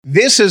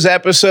This is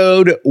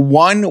episode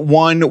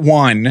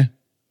 111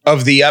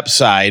 of The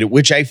Upside,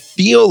 which I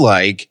feel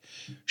like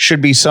should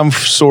be some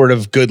sort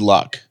of good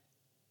luck.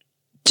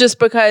 Just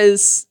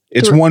because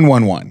it's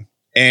 111.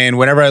 And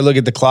whenever I look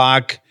at the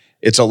clock,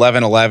 it's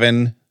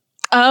 11:11.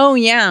 Oh,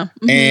 yeah.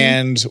 Mm-hmm.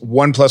 And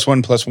 1 +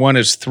 1 + 1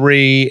 is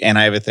 3. And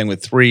I have a thing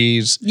with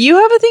threes. You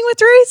have a thing with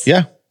threes?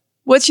 Yeah.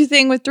 What's your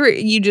thing with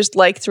three? You just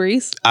like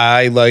threes?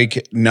 I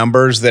like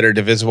numbers that are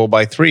divisible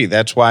by 3.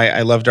 That's why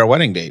I loved our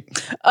wedding date.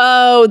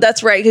 Oh,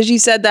 that's right. Because you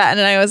said that.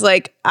 And I was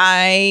like,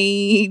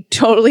 I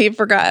totally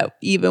forgot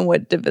even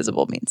what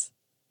divisible means.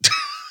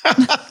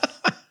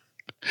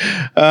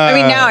 I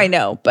mean, now I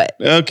know, but.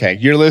 Okay.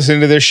 You're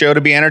listening to this show to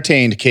be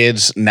entertained,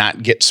 kids,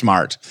 not get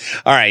smart.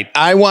 All right.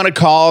 I want to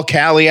call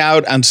Callie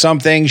out on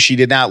something she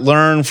did not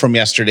learn from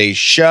yesterday's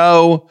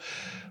show.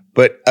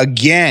 But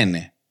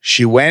again,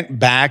 she went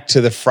back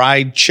to the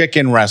fried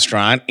chicken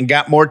restaurant and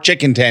got more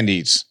chicken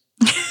tendies.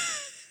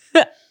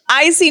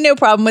 I see no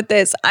problem with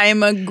this.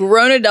 I'm a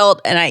grown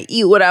adult and I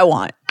eat what I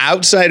want.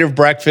 Outside of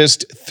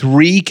breakfast,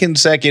 3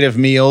 consecutive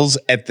meals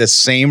at the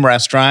same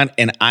restaurant.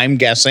 And I'm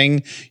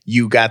guessing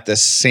you got the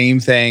same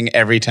thing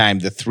every time.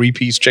 The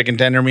 3-piece chicken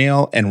tender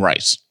meal and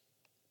rice.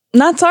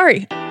 Not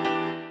sorry.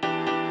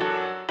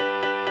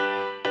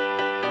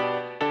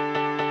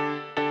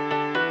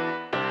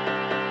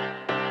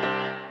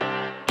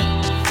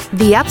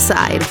 The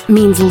Upside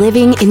means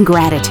living in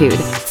gratitude,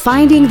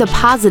 finding the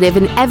positive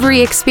in every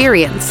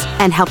experience,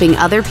 and helping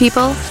other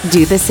people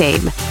do the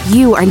same.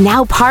 You are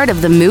now part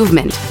of the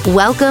movement.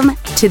 Welcome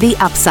to The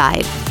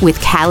Upside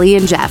with Callie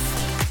and Jeff.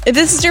 If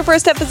this is your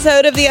first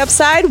episode of The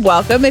Upside,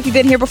 welcome. If you've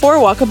been here before,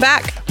 welcome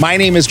back. My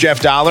name is Jeff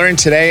Dollar, and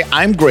today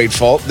I'm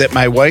grateful that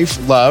my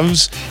wife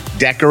loves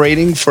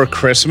decorating for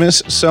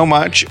Christmas so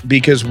much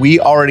because we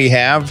already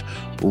have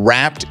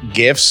wrapped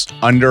gifts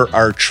under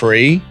our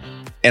tree.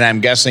 And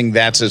I'm guessing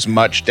that's as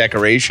much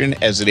decoration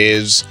as it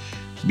is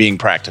being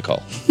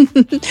practical.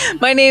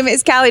 My name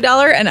is Callie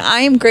Dollar, and I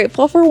am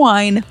grateful for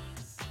wine.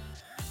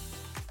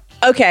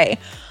 Okay.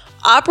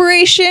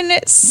 Operation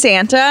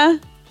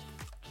Santa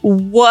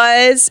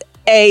was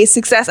a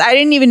success. I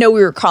didn't even know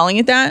we were calling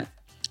it that.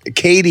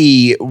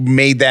 Katie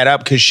made that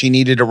up because she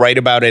needed to write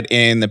about it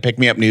in the Pick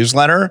Me Up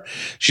newsletter.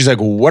 She's like,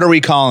 what are we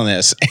calling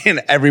this?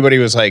 And everybody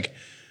was like,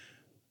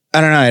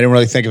 I don't know. I didn't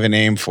really think of a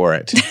name for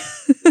it.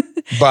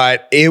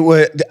 But it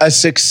was a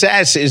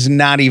success is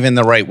not even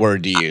the right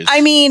word to use.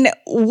 I mean,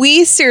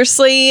 we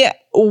seriously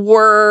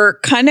were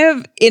kind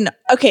of in,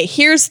 okay,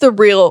 here's the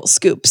real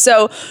scoop.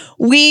 So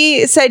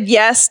we said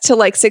yes to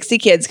like 60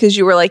 kids because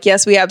you were like,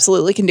 yes, we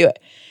absolutely can do it.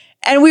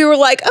 And we were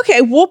like,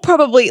 okay, we'll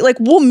probably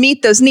we'll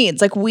meet those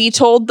needs. Like we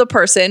told the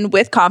person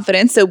with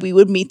confidence that we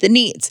would meet the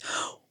needs.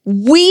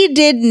 We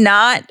did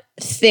not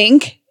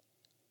think,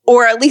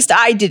 or at least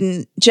I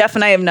didn't, Jeff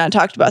and I have not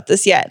talked about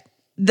this yet,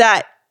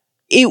 that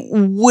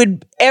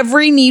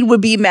every need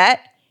would be met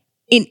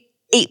in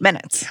 8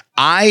 minutes.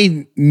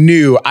 I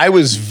knew, I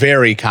was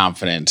very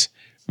confident.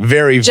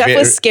 Jeff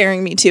was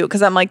scaring me too,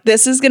 because I'm like,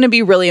 this is going to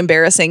be really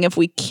embarrassing if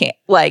we can't,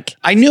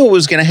 I knew it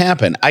was going to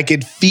happen. I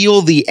could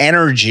feel the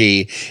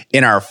energy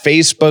in our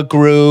Facebook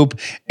group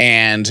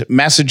and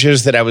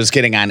messages that I was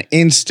getting on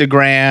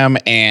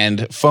Instagram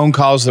and phone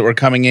calls that were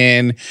coming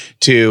in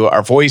to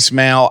our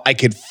voicemail. I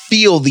could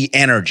feel the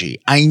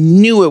energy. I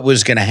knew it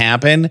was going to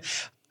happen.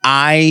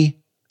 I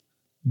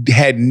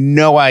had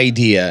no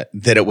idea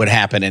that it would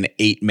happen in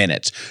 8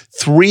 minutes.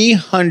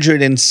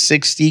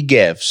 360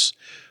 gifts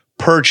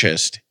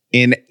purchased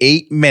in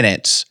 8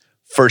 minutes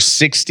for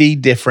 60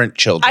 different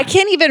children. I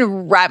can't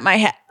even wrap my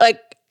head.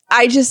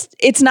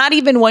 It's not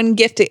even one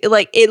gift.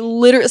 It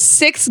literally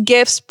 6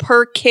 gifts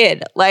per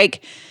kid.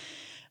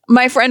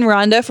 My friend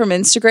Rhonda from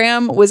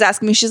Instagram was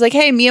asking me, she's like,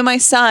 hey, me and my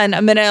son,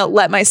 I'm going to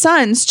let my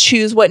sons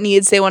choose what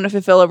needs they want to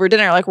fulfill over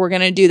dinner. We're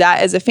going to do that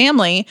as a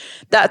family.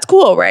 That's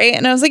cool, right?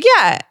 And I was like,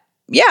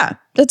 yeah,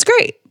 that's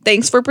great.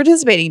 Thanks for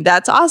participating.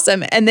 That's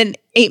awesome. And then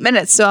 8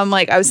 minutes. So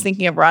I was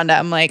thinking of Rhonda.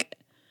 I'm like,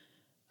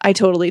 I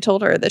totally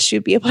told her that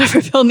she'd be able to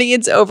fulfill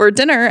needs over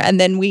dinner.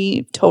 And then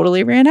we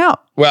totally ran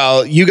out.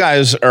 Well, you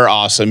guys are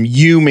awesome.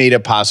 You made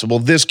it possible.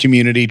 This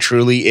community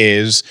truly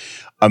is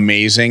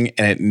amazing.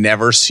 And it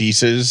never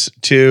ceases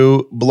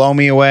to blow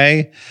me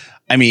away.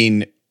 I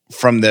mean,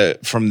 from the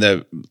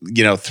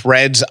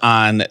threads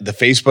on the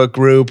Facebook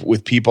group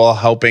with people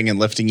helping and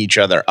lifting each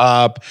other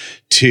up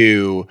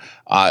to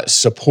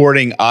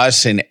supporting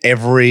us in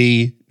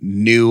every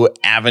new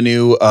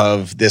avenue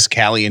of this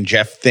Callie and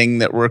Jeff thing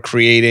that we're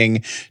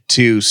creating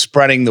to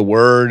spreading the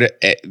word.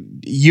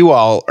 You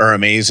all are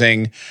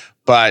amazing,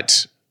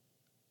 but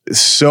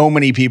so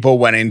many people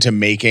went into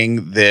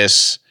making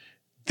this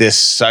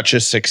such a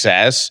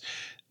success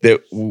that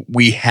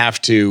we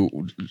have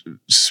to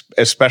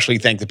especially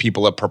thank the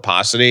people at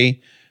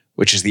Purposity,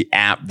 which is the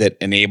app that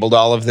enabled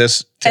all of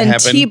this to happen.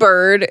 And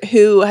T-Bird,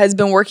 who has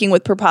been working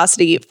with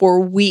Purposity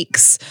for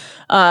weeks.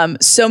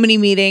 So many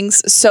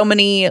meetings, so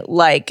many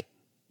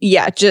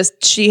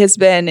she has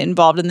been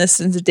involved in this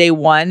since day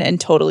one and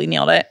totally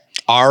nailed it.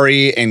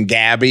 Ari and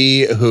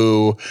Gabby,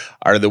 who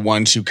are the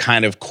ones who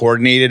kind of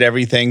coordinated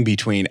everything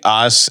between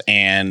us,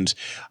 and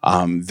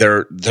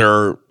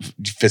they're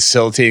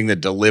facilitating the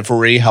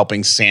delivery,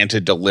 helping Santa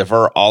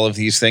deliver all of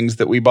these things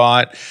that we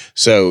bought.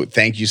 So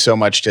thank you so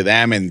much to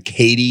them. And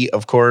Katie,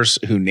 of course,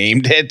 who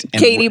named it.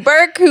 And Katie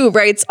Burke, who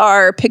writes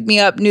our Pick Me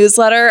Up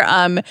newsletter.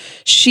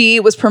 She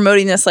was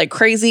promoting this like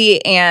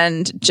crazy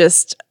and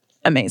just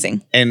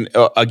amazing. And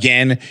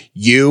again,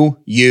 you.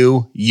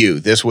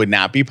 This would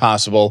not be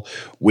possible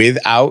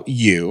without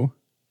you.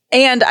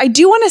 And I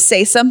do want to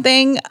say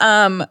something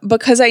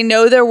because I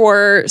know there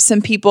were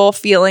some people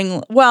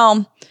feeling,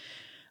 well,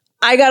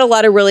 I got a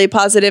lot of really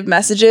positive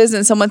messages,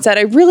 and someone said,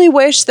 I really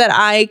wish that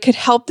I could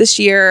help this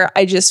year.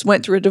 I just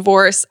went through a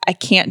divorce. I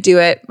can't do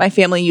it. My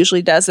family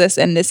usually does this,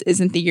 and this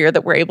isn't the year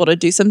that we're able to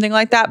do something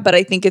like that. But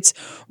I think it's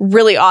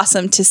really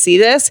awesome to see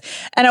this.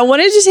 And I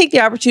wanted to take the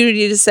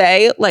opportunity to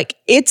say, like,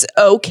 it's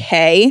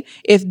okay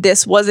if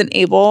this wasn't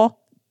able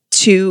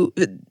to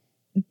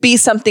be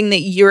something that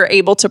you're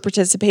able to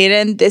participate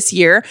in this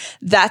year.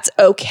 That's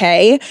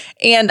okay.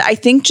 And I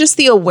think just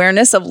the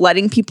awareness of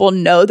letting people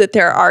know that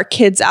there are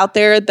kids out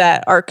there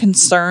that are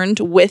concerned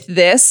with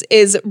this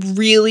is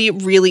really,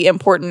 really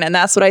important. And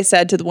that's what I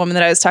said to the woman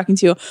that I was talking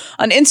to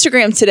on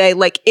Instagram today.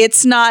 Like,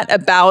 it's not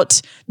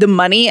about the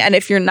money. And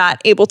if you're not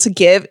able to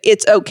give,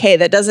 it's okay.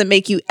 That doesn't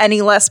make you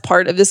any less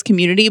part of this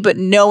community. But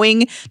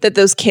knowing that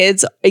those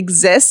kids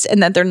exist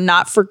and that they're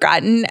not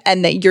forgotten,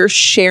 and that you're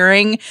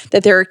sharing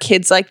that there are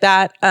kids like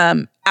that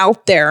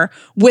out there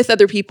with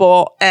other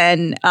people,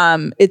 and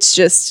it's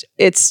just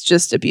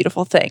a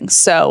beautiful thing.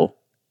 So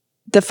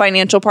the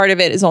financial part of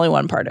it is only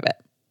one part of it.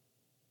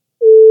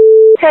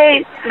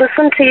 Hey,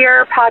 listen to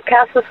your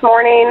podcast this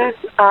morning.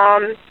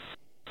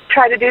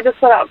 Try to do this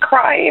without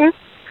crying.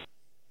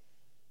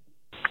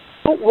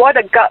 What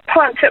a gut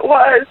punch it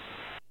was.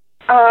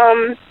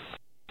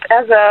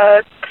 As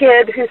a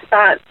kid who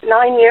spent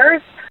 9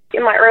 years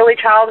in my early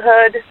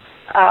childhood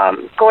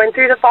going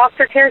through the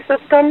foster care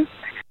system,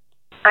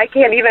 I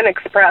can't even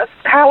express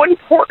how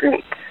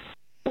important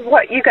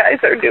what you guys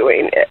are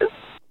doing is.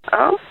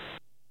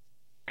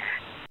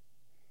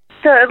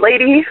 The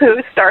lady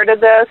who started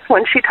this,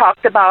 when she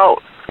talked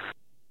about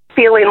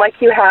feeling like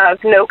you have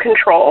no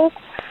control,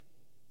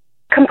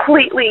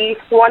 completely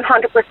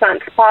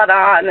 100% spot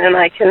on, and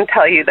I can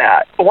tell you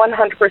that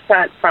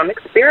 100% from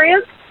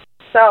experience.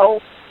 So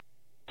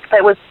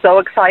I was so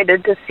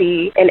excited to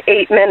see in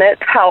 8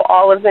 minutes how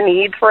all of the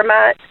needs were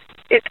met.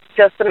 It's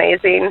just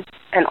amazing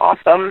and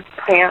awesome.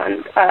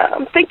 And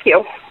thank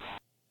you.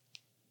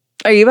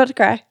 Are you about to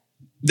cry?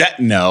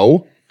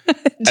 No.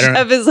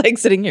 Jeff is like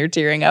sitting here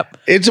tearing up.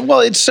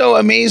 It's so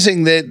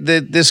amazing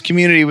that this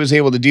community was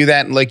able to do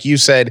that. And like you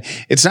said,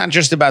 it's not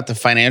just about the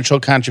financial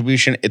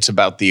contribution. It's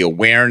about the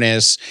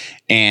awareness,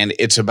 and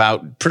it's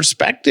about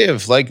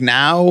perspective. Like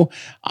now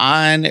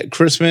on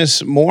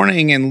Christmas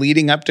morning and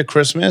leading up to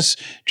Christmas,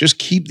 just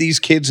keep these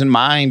kids in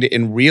mind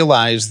and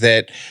realize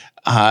that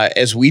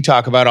as we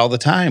talk about all the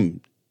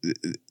time,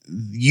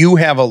 you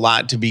have a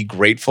lot to be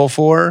grateful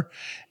for.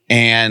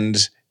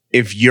 And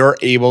if you're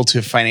able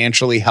to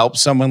financially help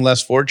someone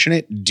less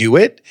fortunate, do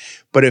it.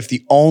 But if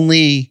the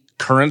only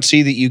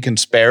currency that you can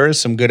spare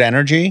is some good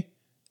energy,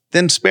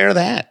 then spare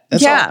that.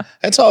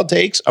 That's all it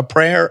takes. A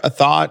prayer, a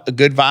thought, a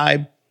good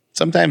vibe.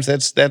 Sometimes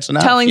that's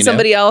enough. Telling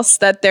somebody else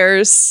that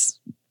there's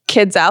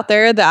kids out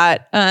there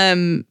that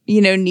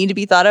need to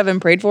be thought of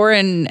and prayed for,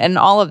 and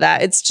all of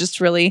that. It's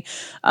just really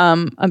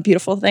a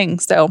beautiful thing.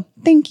 So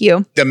thank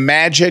you. The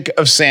magic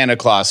of Santa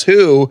Claus,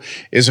 who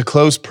is a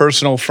close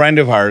personal friend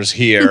of ours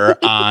here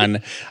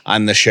on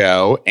the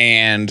show.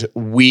 And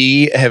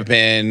we have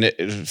been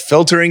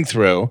filtering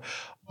through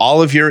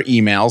all of your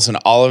emails and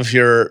all of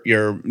your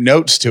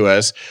notes to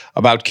us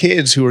about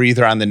kids who are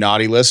either on the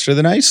naughty list or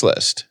the nice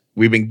list.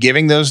 We've been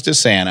giving those to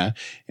Santa,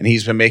 and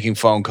he's been making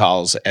phone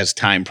calls as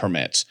time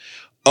permits.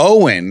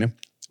 Owen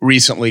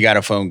recently got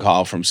a phone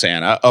call from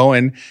Santa.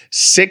 Owen,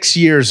 6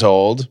 years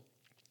old,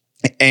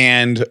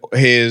 and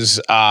his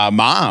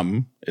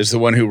mom is the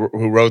one who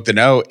wrote the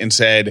note and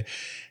said,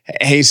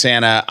 hey,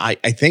 Santa, I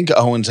think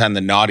Owen's on the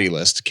naughty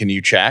list. Can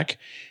you check?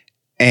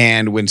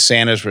 And when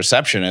Santa's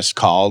receptionist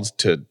called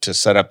to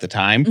set up the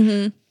time,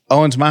 mm-hmm.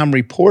 Owen's mom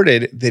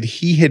reported that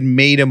he had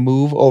made a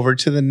move over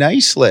to the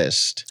nice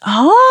list.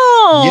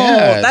 Oh,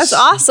 yes. That's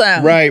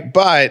awesome. Right.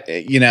 But,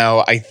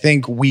 I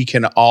think we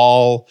can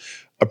all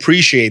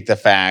appreciate the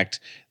fact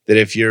that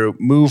if you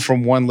move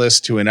from one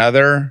list to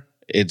another,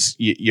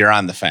 you're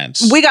on the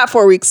fence. We got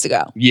 4 weeks to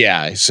go.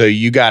 Yeah. So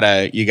you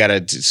gotta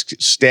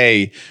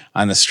stay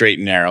on the straight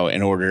and narrow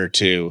in order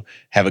to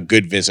have a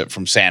good visit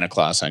from Santa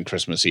Claus on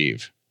Christmas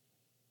Eve.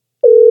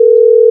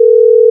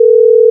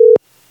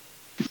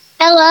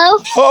 Hello?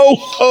 Ho,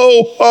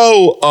 ho,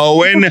 ho,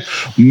 Owen.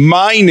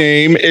 My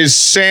name is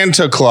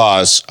Santa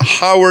Claus.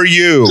 How are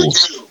you?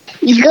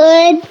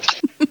 Good.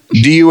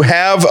 Do you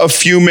have a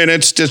few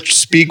minutes to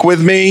speak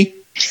with me?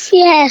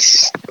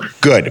 Yes.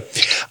 Good.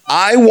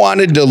 I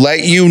wanted to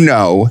let you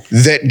know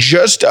that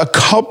just a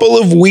couple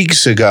of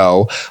weeks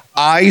ago,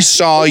 I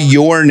saw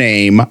your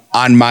name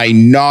on my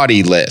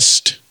naughty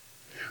list.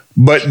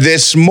 But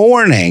this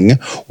morning,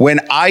 when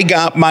I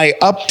got my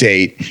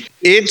update,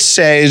 it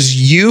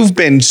says you've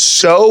been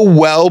so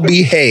well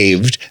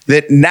behaved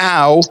that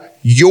now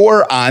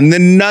you're on the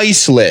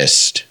nice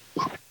list.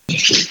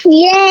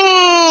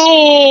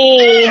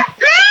 Yay!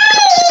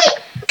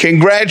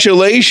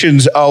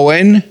 Congratulations,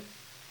 Owen.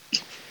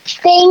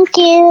 Thank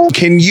you.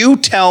 Can you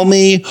tell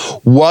me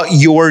what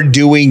you're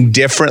doing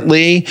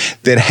differently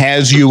that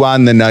has you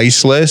on the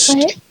nice list?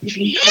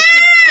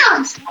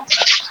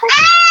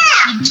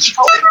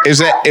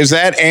 Is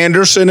that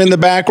Anderson in the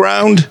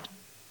background?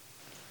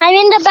 I'm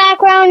in the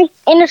background.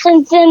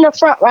 Anderson's in the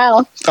front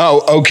row.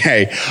 Oh,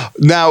 okay.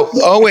 Now,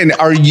 Owen,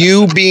 are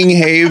you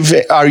behaving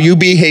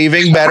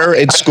better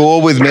at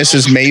school with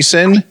Mrs.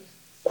 Mason?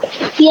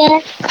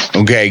 Yeah.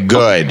 Okay,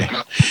 good.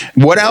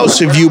 What else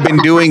have you been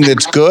doing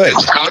that's good?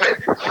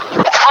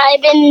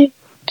 I've been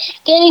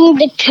getting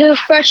the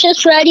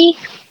toothbrushes ready.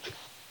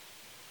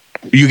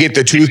 You get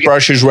the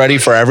toothbrushes ready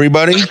for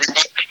everybody?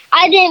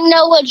 I didn't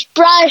know which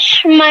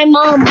brush my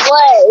mom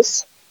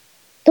was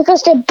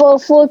because they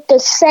both look the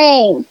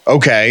same.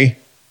 Okay.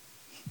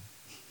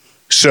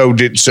 So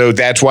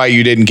that's why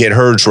you didn't get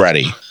hers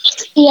ready.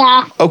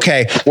 Yeah.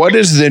 Okay. What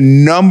is the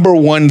number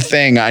one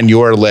thing on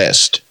your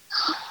list?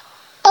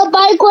 A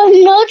bike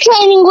with no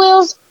training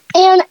wheels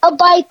and a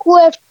bike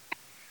with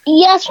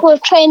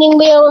training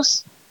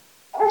wheels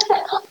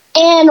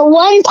and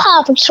one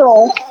Paw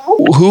Patrol.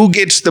 Who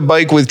gets the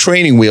bike with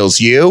training wheels?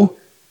 You?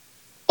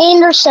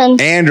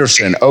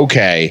 Anderson.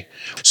 Okay.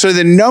 So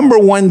the number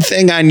one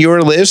thing on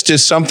your list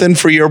is something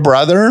for your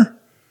brother?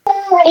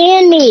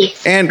 And me.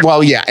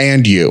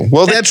 And you.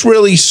 Well, that's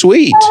really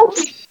sweet.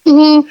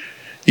 Mm-hmm.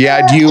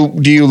 Yeah,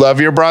 do you love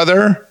your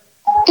brother?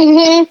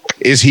 Mm-hmm.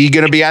 Is he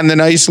going to be on the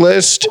nice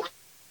list?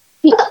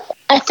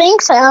 I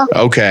think so.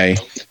 Okay.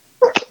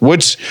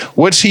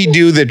 What's he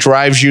do that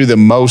drives you the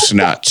most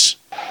nuts?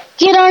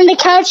 Get on the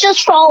couch,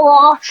 just fall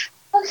off.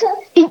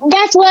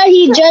 That's what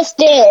he just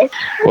did.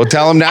 Well,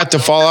 tell him not to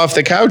fall off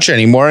the couch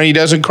anymore and he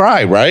doesn't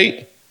cry,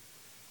 right?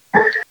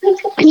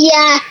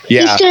 Yeah.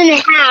 He's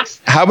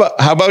 2.5.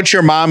 How about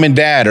your mom and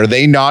dad? Are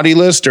they naughty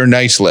list or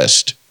nice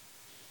list?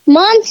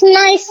 Mom's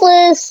nice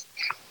list.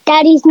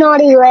 Daddy's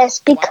naughty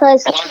list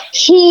because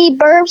he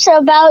burps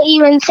about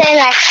even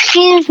saying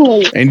excuse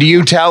me. And do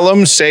you tell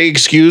him, say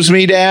excuse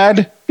me,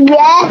 Dad?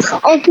 Yes,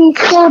 and he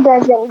still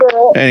doesn't do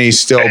it. And he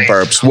still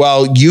burps.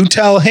 Well, you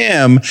tell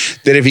him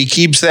that if he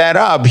keeps that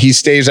up, he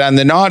stays on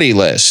the naughty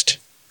list.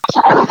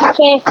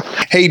 Okay.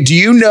 Hey, do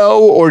you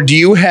know or do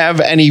you have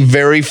any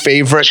very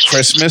favorite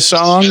Christmas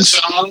songs?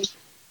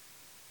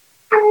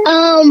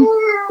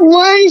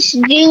 One's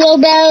Jingle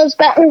Bells,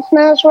 Batman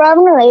Smells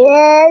Robin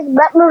Red,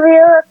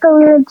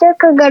 Batmobile,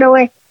 Joker got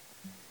away.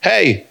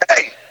 Hey.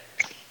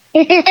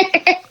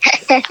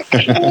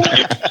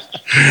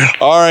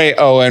 All right,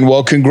 Owen.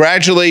 Well,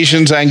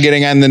 congratulations on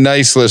getting on the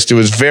nice list. It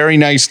was very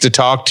nice to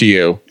talk to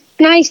you.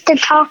 Nice to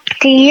talk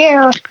to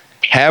you.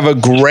 Have a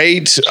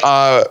great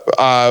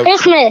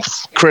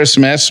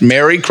Christmas.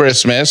 Merry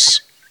Christmas.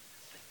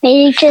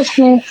 Merry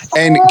Christmas.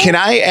 And can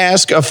I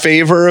ask a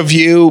favor of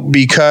you?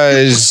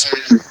 Because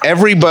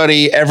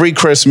everybody, every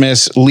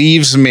Christmas,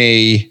 leaves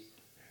me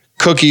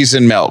cookies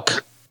and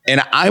milk.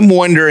 And I'm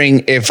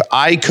wondering if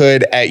I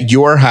could, at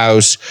your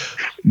house,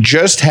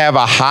 just have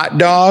a hot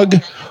dog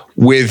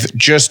with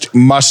just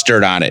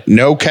mustard on it.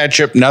 No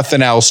ketchup,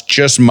 nothing else,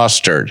 just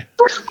mustard.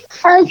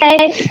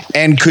 Okay.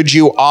 And could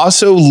you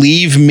also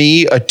leave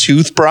me a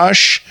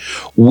toothbrush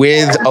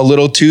with a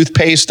little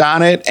toothpaste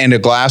on it and a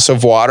glass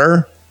of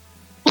water?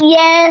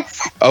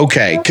 Yes.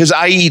 Okay, because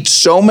I eat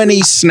so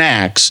many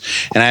snacks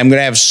and I'm going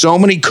to have so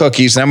many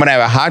cookies and I'm going to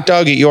have a hot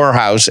dog at your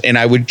house and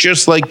I would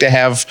just like to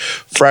have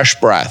fresh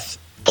breath.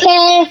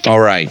 Okay. All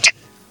right.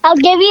 I'll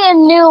give you a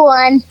new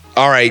one.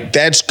 All right,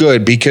 that's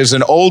good because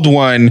an old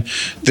one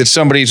that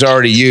somebody's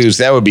already used,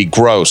 that would be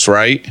gross,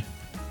 right?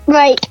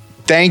 Right.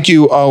 Thank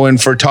you, Owen,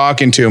 for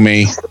talking to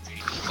me.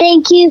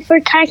 Thank you for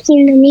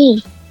talking to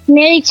me.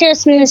 Merry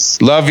Christmas.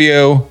 Love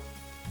you.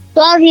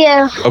 Love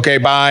you. Okay,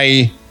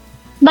 bye.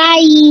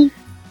 Bye.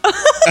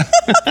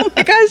 Oh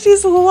my gosh,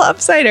 he's a little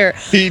upsider.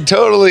 He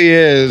totally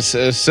is.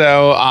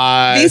 So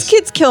These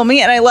kids kill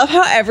me, and I love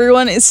how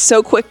everyone is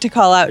so quick to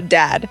call out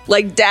dad.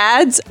 Like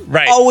dad's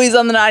always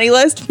on the naughty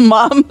list,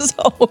 mom's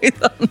always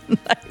on the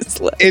nice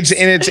list.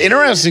 It's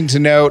interesting to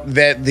note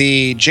that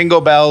the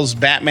Jingle Bells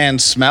Batman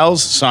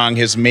Smells song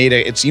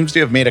it seems to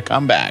have made a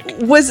comeback.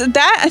 Was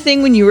that a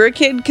thing when you were a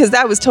kid? Because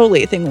that was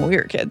totally a thing when we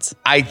were kids.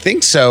 I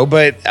think so,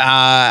 but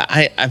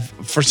I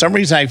for some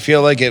reason I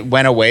feel like it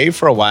went away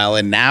for a while,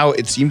 and now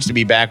it seems to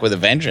be back with a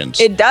vengeance.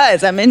 It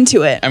does. I'm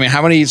into it. I mean,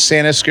 how many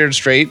Santa Scared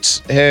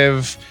Straights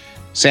how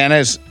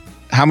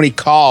many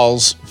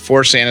calls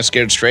for Santa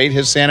Scared Straight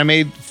has Santa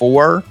made?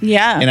 4?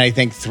 Yeah. And I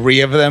think 3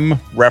 of them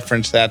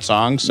reference that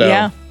song. So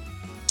yeah.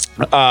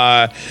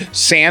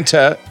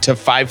 Santa to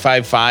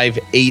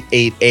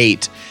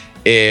 555-888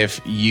 If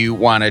you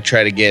want to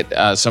try to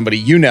get somebody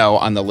you know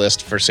on the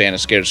list for Santa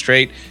Scared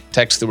Straight,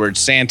 text the word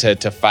Santa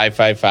to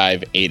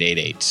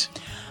 555-888.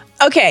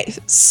 Okay,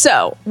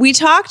 so we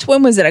talked,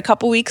 when was it, a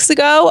couple weeks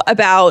ago,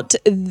 about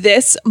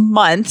this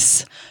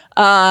month's,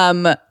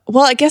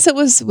 well, I guess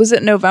was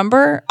it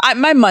November?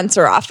 My months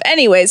are off.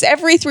 Anyways,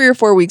 every 3 or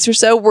 4 weeks or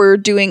so, we're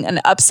doing an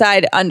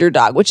upside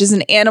underdog, which is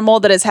an animal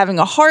that is having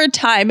a hard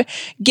time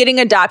getting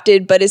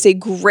adopted, but is a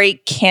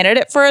great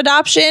candidate for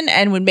adoption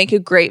and would make a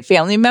great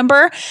family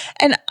member.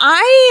 And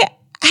I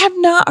have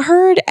not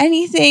heard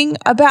anything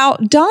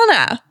about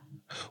Donna.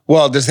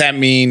 Well, does that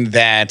mean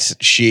that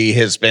she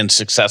has been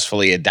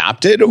successfully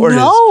adopted? Or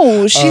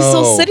no, she's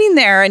still sitting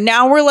there. And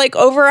now we're like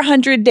over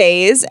 100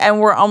 days and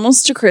we're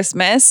almost to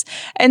Christmas.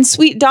 And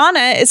sweet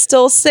Donna is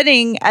still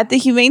sitting at the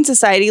Humane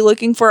Society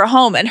looking for a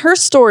home. And her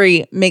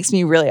story makes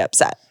me really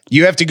upset.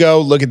 You have to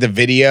go look at the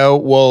video.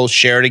 We'll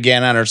share it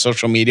again on our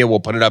social media. We'll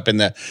put it up in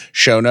the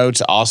show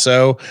notes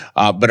also.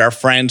 But our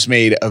friends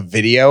made a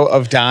video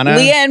of Donna.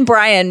 Leah and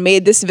Brian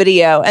made this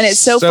video. And it's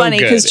so funny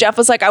because Jeff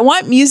was like, I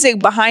want music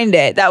behind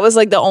it. That was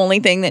like the only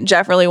thing that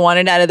Jeff really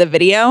wanted out of the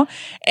video.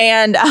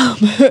 And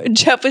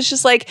Jeff was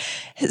just like,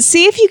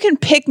 see if you can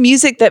pick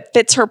music that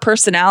fits her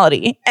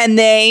personality. And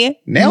they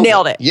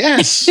nailed it.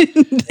 Yes.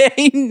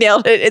 They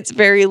nailed it. It's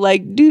very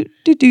like, do,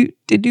 do, do,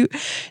 do, do.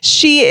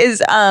 She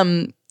is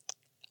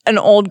an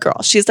old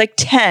girl. She's like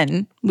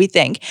 10, we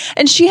think.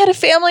 And she had a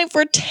family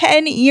for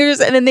 10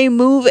 years and then they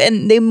moved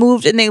and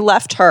they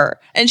left her.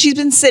 And she's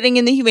been sitting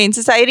in the Humane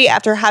Society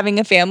after having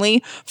a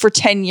family for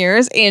 10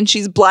 years and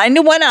she's blind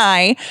to one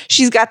eye.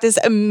 She's got this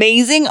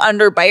amazing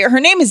underbite. Her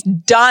name is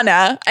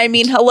Donna. I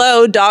mean,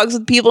 hello, dogs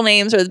with people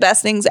names are the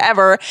best things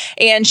ever.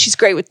 And she's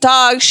great with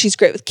dogs. She's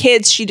great with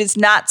kids. She does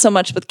not so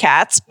much with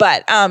cats.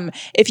 But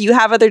if you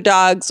have other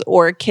dogs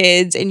or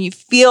kids and you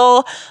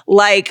feel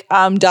like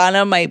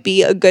Donna might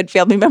be a good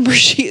family member,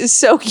 she is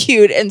so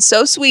cute and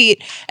so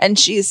sweet. And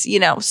she's,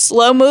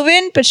 slow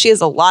moving, but she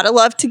has a lot of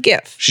love to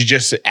give. She's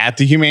just at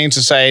the Humane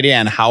Society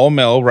on Howell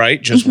Mill,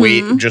 right? Just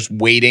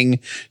waiting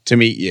to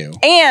meet you.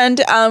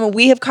 And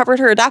we have covered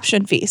her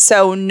adoption fee.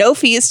 So no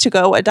fees to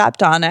go adopt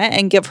Donna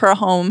and give her a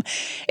home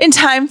in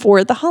time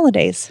for the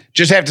holidays.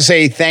 Just have to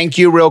say thank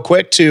you real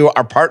quick to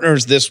our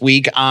partners this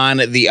week on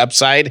the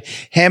Upside.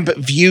 Hemp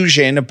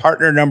Fusion,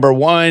 partner number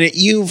 1.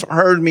 You've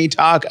heard me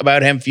talk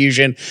about Hemp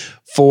Fusion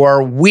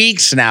for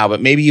weeks now,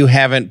 but maybe you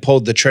haven't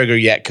pulled the trigger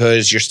yet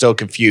because you're still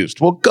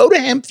confused. Well, go to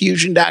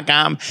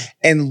hempfusion.com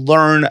and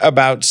learn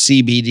about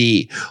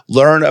CBD.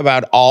 Learn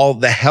about all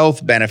the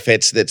health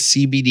benefits that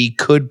CBD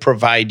could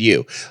provide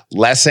you.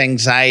 Less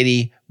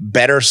anxiety,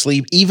 better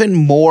sleep, even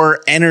more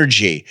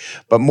energy.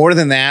 But more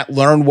than that,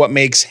 learn what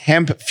makes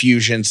Hemp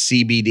Fusion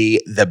CBD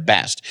the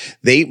best.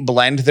 They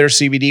blend their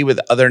CBD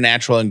with other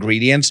natural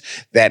ingredients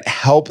that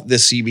help the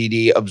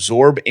CBD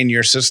absorb in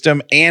your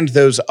system, and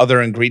those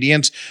other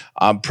ingredients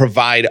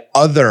provide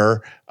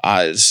other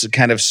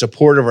kind of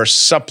supportive or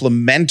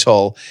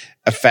supplemental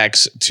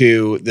effects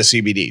to the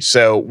CBD.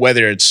 So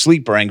whether it's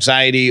sleep or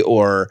anxiety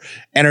or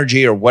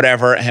energy or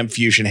whatever, Hemp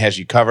Fusion has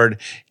you covered.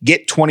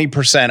 Get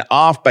 20%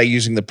 off by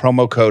using the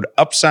promo code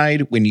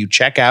UPSIDE when you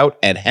check out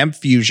at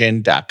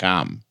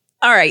hempfusion.com.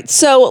 All right.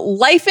 So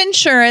life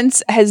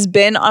insurance has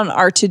been on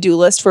our to-do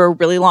list for a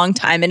really long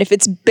time. And if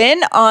it's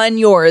been on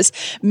yours,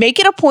 make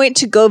it a point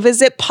to go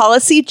visit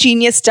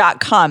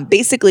policygenius.com.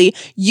 Basically,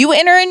 you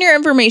enter in your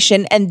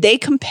information and they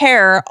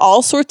compare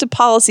all sorts of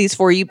policies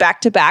for you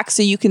back to back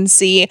so you can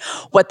see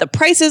what the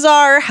prices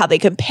are, how they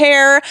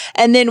compare.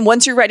 And then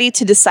once you're ready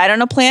to decide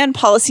on a plan,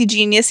 Policy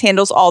Genius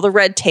handles all the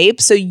red tape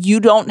so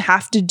you don't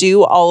have to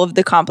do all of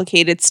the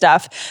complicated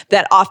stuff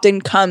that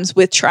often comes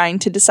with trying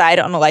to decide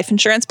on a life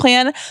insurance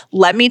plan.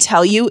 Let me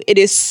tell you, it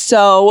is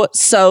so,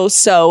 so,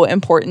 so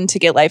important to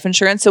get life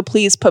insurance. So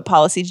please put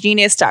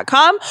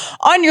policygenius.com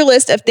on your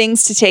list of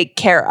things to take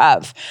care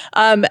of.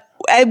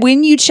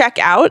 When you check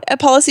out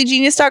at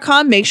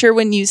policygenius.com, make sure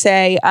when you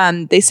say,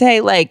 they say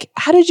like,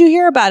 how did you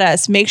hear about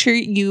us? Make sure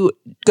you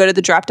go to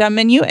the drop-down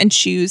menu and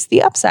choose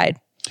the Upside.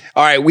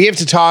 All right, we have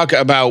to talk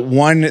about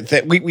one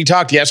thing. We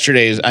talked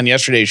on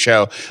yesterday's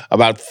show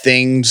about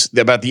things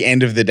about the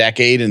end of the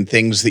decade and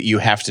things that you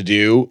have to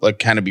do like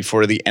kind of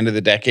before the end of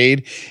the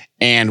decade.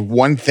 And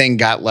one thing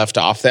got left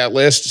off that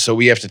list. So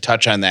we have to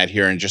touch on that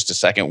here in just a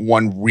second.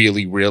 One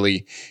really,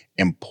 really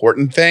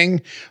important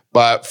thing.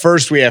 But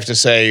first, we have to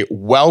say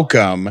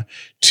welcome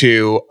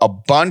to a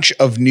bunch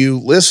of new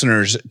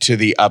listeners to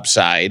the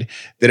Upside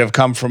that have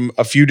come from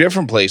a few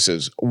different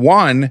places.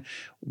 One,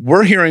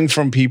 we're hearing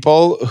from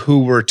people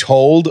who were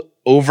told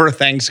over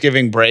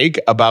Thanksgiving break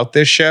about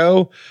this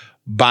show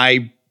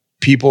by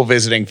people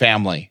visiting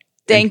family.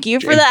 Thank you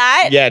for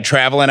that. Yeah,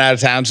 traveling out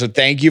of town. So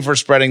thank you for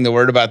spreading the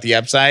word about the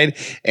Upside.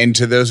 And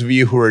to those of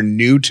you who are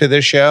new to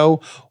the show,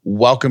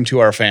 welcome to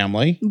our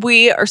family.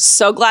 We are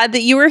so glad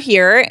that you are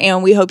here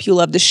and we hope you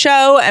love the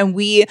show and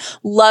we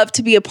love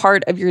to be a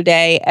part of your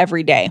day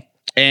every day.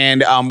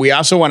 And we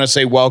also want to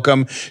say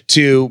welcome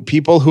to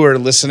people who are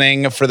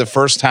listening for the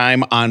first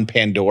time on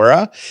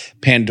Pandora.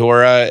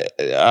 Pandora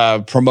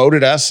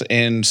promoted us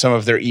in some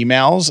of their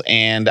emails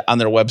and on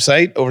their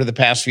website over the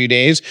past few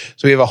days.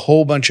 So we have a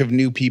whole bunch of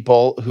new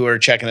people who are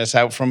checking us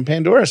out from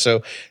Pandora.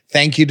 So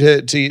thank you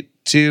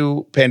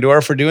to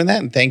Pandora for doing that,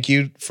 and thank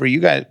you to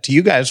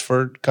you guys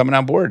for coming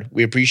on board.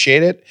 We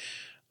appreciate it.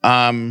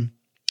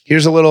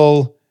 Here's a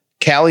little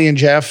Callie and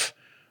Jeff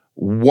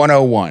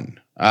 101.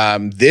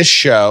 This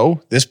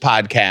show, this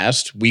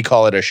podcast, we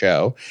call it a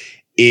show,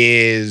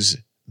 is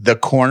the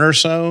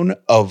cornerstone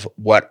of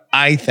what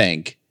I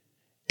think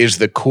is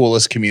the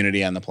coolest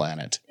community on the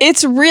planet.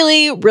 It's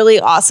really, really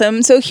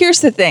awesome. So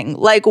here's the thing.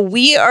 Like,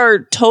 we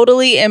are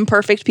totally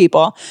imperfect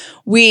people.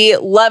 We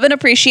love and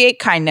appreciate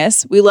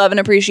kindness. We love and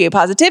appreciate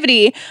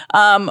positivity.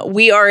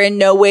 We are in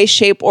no way,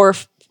 shape, or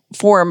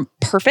form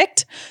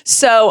perfect.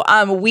 So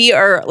we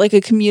are like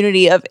a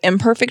community of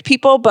imperfect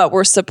people, but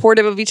we're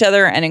supportive of each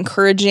other and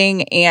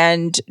encouraging,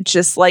 and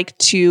just like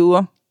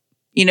to,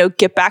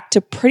 get back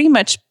to pretty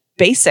much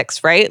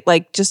basics, right?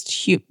 Like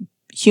just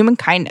human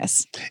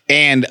kindness.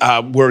 And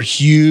we're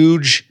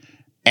huge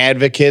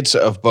advocates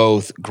of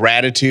both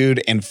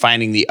gratitude and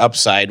finding the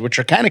upside, which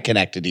are kind of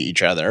connected to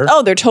each other.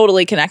 Oh, they're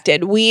totally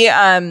connected. We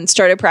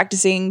started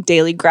practicing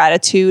daily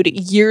gratitude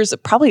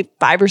probably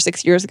 5 or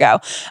 6 years ago.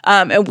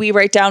 And we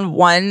write down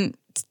one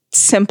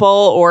simple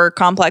or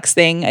complex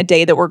thing a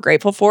day that we're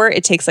grateful for.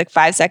 It takes like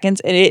 5 seconds,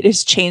 and it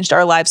has changed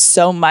our lives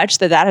so much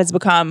that has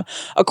become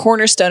a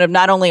cornerstone of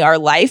not only our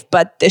life,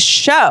 but this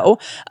show.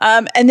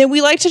 And then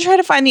we like to try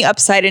to find the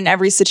upside in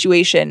every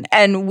situation.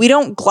 And we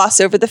don't gloss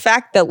over the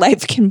fact that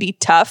life can be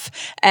tough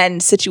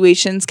and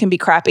situations can be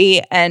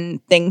crappy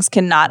and things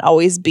cannot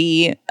always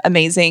be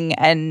amazing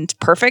and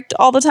perfect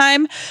all the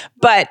time.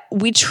 But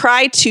we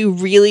try to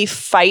really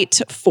fight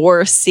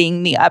for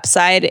seeing the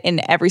upside in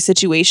every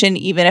situation,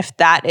 even if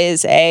that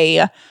is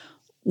a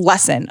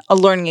lesson, a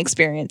learning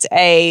experience,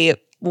 a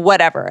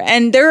whatever.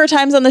 And there are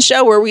times on the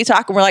show where we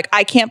talk and we're like,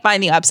 I can't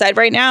find the upside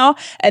right now.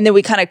 And then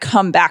we kind of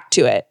come back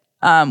to it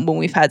when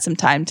we've had some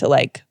time to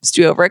like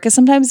stew over it. Because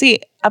sometimes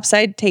the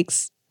upside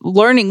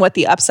learning what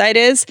the upside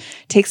is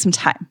takes some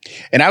time.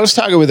 And I was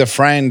talking with a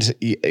friend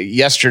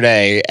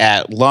yesterday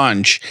at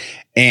lunch,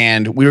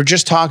 and we were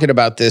just talking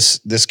about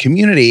this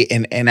community.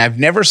 And I've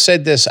never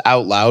said this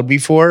out loud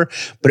before,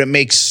 but it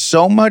makes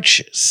so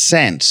much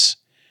sense.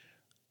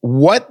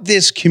 What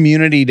this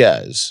community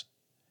does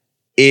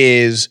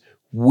is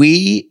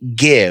we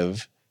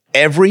give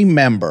every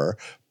member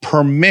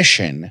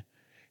permission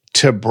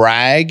to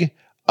brag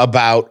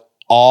about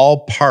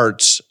all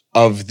parts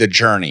of the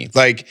journey.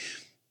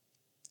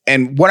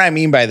 And what I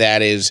mean by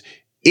that is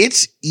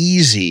it's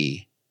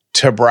easy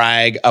to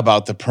brag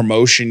about the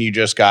promotion you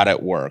just got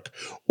at work,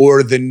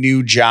 or the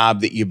new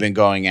job that you've been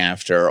going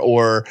after,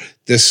 or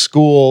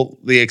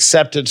the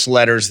acceptance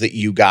letters that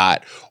you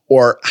got,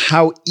 or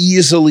how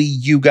easily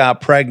you got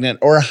pregnant,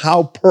 or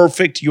how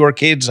perfect your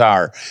kids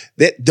are.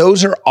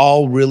 Those are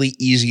all really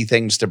easy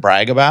things to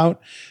brag about.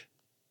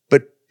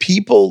 But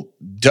people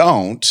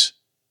don't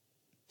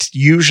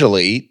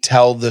usually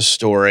tell the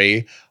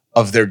story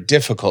of their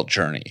difficult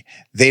journey.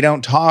 They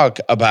don't talk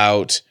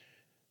about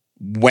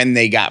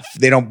they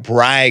don't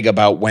brag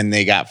about when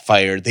they got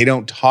fired. They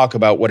don't talk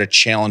about what a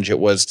challenge it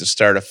was to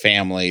start a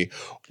family,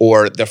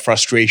 or the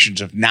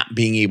frustrations of not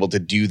being able to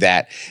do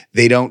that.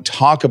 They don't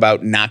talk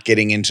about not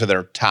getting into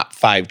their top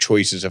 5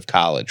 choices of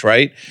college,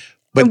 right?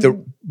 But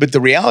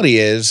the reality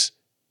is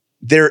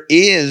there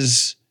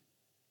is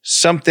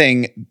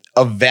something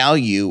of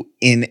value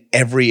in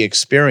every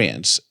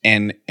experience.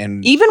 And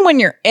even when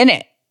you're in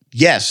it.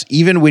 Yes,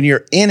 even when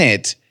you're in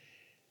it,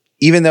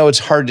 even though it's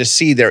hard to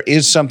see, there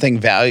is something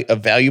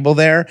valuable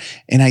there.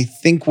 And I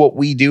think what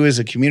we do as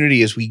a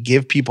community is we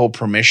give people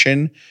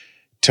permission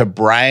to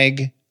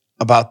brag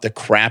about the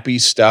crappy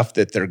stuff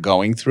that they're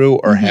going through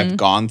or have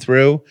gone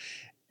through,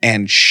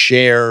 and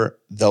share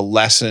the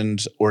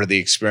lessons or the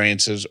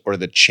experiences or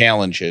the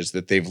challenges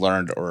that they've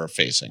learned or are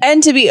facing.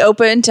 And to be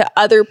open to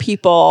other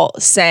people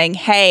saying,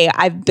 hey,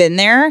 I've been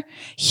there.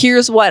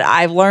 Here's what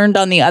I've learned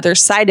on the other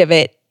side of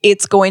it.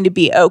 It's going to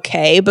be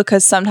okay,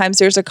 because sometimes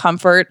there's a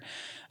comfort.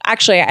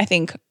 Actually, I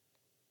think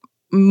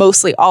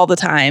mostly all the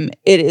time,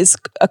 it is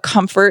a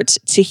comfort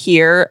to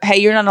hear, hey,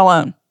 you're not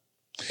alone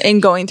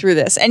in going through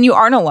this, and you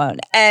aren't alone.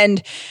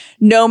 And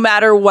no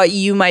matter what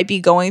you might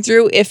be going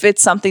through, if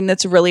it's something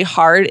that's really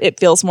hard, it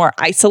feels more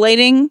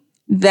isolating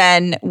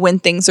than when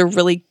things are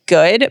really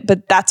good.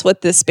 But that's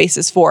what this space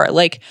is for.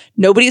 Like,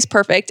 nobody's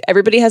perfect.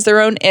 Everybody has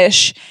their own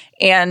ish.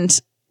 And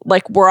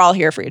like, we're all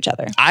here for each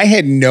other. I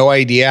had no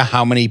idea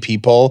how many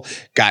people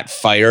got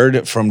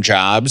fired from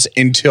jobs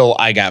until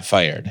I got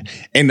fired.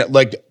 And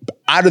like,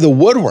 out of the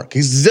woodwork,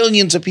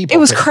 zillions of people. It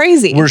was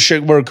crazy. We're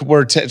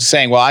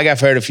saying, well, I got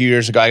fired a few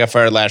years ago. I got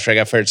fired last year. I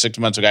got fired 6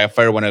 months ago. I got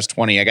fired when I was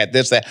 20. I got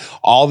this, that.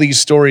 All these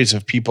stories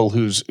of people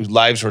whose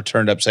lives were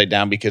turned upside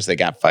down because they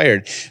got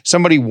fired.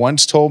 Somebody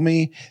once told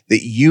me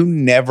that you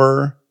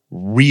never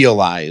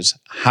realize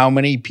how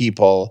many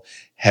people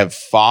have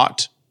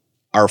fought,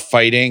 are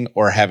fighting,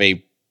 or have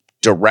a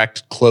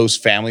direct, close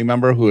family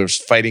member who is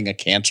fighting a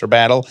cancer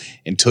battle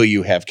until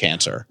you have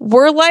cancer.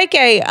 We're like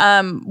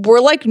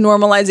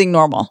normalizing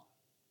normal.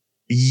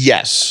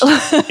 Yes.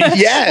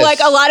 Yes. Like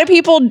a lot of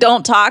people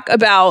don't talk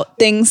about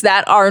things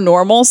that are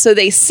normal, so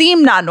they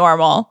seem not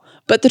normal.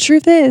 But the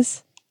truth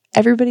is,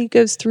 everybody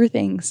goes through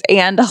things,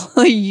 and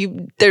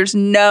there's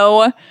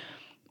no,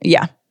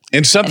 yeah.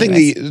 And something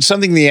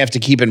that you have to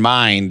keep in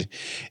mind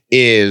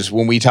is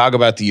when we talk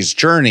about these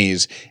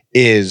journeys,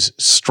 is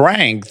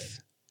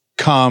strength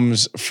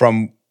comes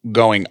from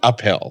going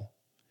uphill.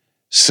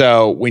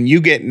 So when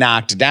you get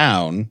knocked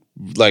down,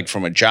 like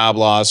from a job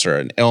loss or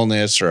an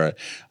illness or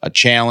a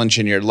challenge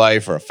in your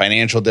life or a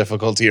financial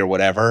difficulty or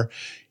whatever,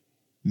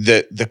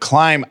 the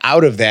climb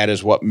out of that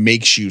is what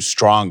makes you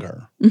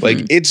stronger. Mm-hmm.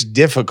 Like it's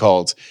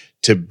difficult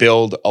to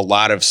build a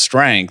lot of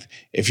strength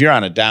if you're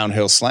on a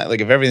downhill slant,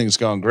 like if everything's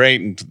going great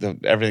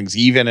and everything's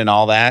even and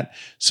all that.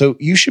 So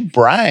you should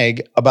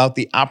brag about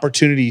the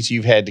opportunities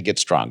you've had to get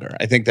stronger.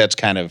 I think that's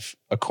kind of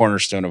a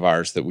cornerstone of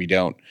ours that we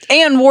don't.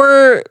 And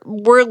we're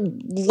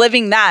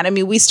living that. I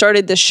mean, we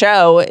started the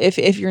show,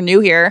 if you're new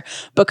here,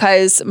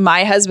 because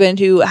my husband,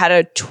 who had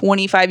a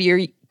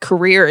 25-year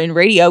career in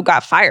radio,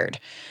 got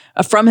fired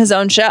from his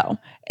own show.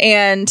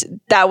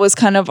 And that was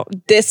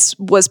this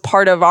was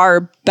part of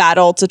our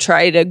battle to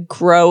try to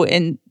grow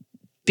and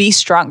be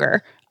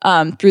stronger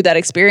through that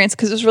experience,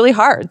 because it was really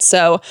hard.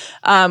 So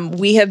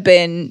we have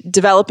been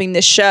developing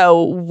this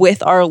show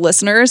with our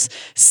listeners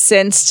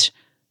since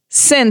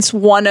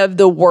one of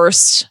the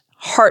worst,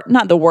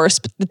 not the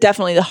worst, but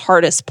definitely the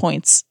hardest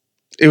points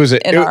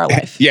in our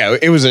life. Yeah,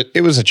 it was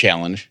a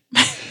challenge.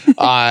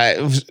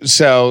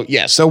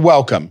 So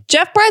welcome.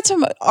 Jeff brought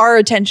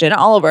to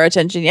all of our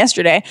attention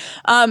yesterday,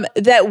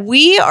 that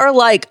we are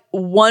like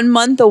 1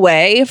 month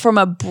away from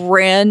a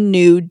brand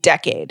new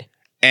decade.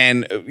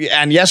 And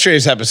on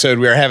yesterday's episode,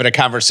 we were having a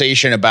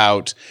conversation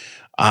about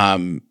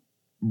kind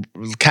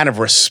of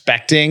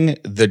respecting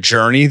the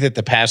journey that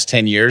the past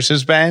 10 years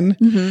has been.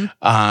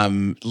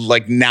 Mm-hmm.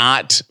 Like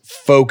not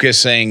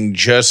focusing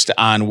just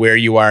on where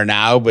you are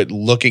now, but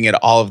looking at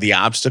all of the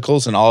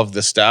obstacles and all of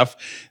the stuff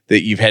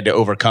that you've had to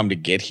overcome to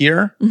get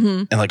here,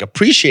 mm-hmm. and like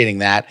appreciating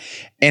that.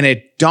 And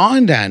it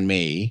dawned on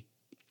me,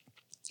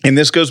 and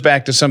this goes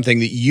back to something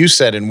that you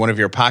said in one of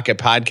your Pocket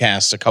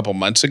podcasts a couple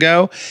months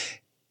ago.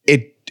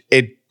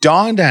 It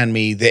dawned on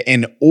me that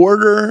in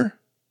order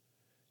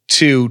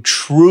to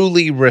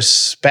truly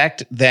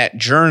respect that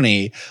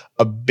journey,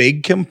 a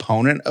big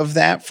component of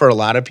that for a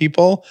lot of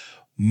people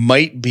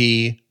might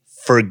be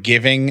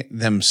forgiving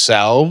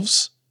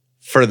themselves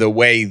for the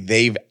way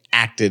they've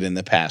acted in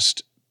the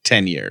past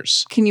 10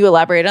 years. Can you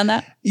elaborate on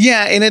that?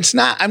 Yeah. And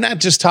I'm not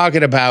just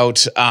talking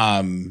about,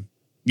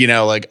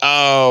 like,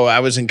 oh, I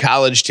was in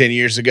college 10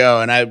 years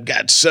ago and I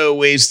got so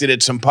wasted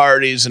at some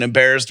parties and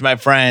embarrassed my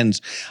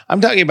friends.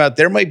 I'm talking about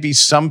there might be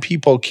some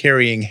people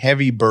carrying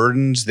heavy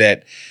burdens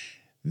that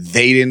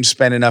they didn't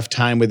spend enough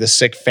time with a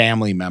sick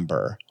family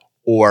member,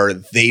 or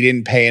they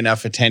didn't pay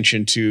enough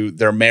attention to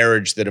their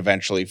marriage that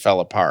eventually fell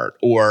apart,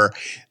 or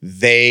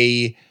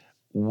they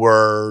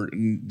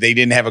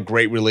didn't have a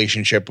great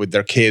relationship with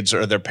their kids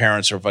or their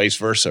parents or vice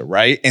versa,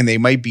 right? And they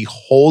might be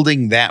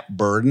holding that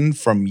burden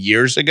from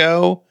years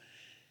ago.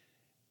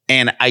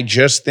 And I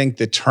just think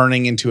that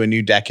turning into a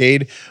new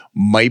decade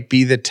might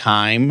be the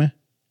time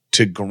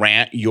to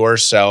grant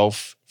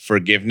yourself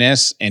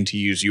forgiveness and, to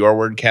use your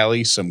word,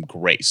 Kelly, some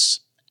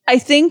grace. I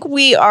think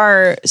we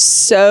are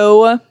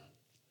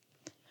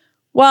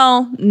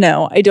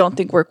no, I don't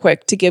think we're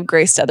quick to give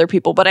grace to other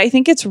people, but I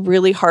think it's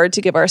really hard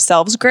to give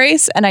ourselves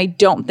grace. And I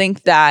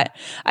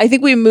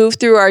think we move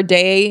through our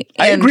day.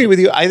 I agree with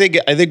you. I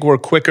think we're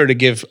quicker to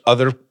give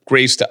other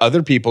grace to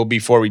other people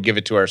before we give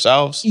it to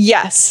ourselves.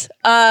 Yes.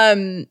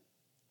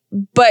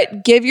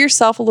 But give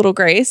yourself a little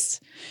grace.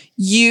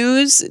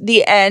 Use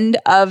the end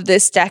of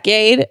this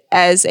decade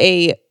as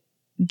a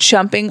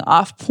jumping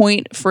off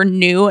point for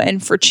new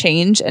and for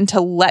change, and to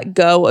let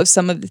go of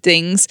some of the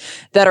things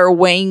that are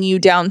weighing you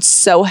down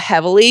so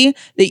heavily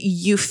that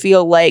you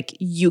feel like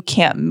you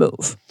can't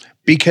move.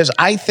 Because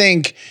I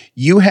think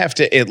you have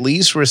to at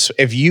least,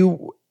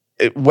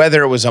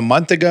 whether it was a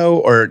month ago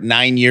or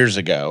 9 years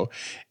ago,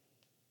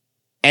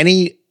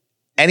 any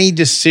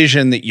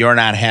decision that you're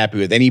not happy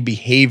with, any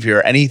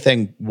behavior,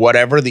 anything,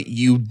 whatever that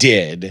you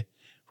did,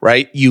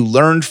 right? You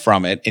learned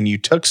from it and you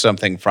took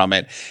something from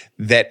it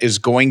that is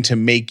going to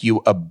make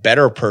you a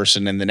better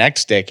person in the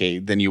next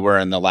decade than you were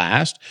in the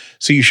last.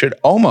 So you should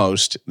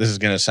almost, this is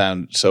going to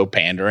sound so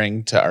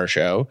pandering to our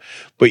show,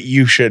 but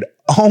you should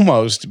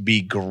almost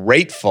be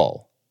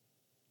grateful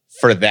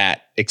for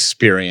that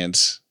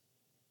experience,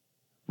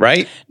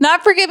 right?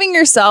 Not forgiving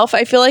yourself,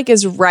 I feel like,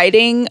 is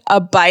riding a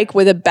bike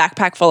with a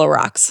backpack full of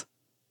rocks.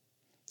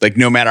 Like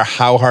no matter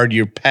how hard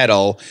you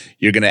pedal,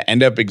 you're going to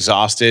end up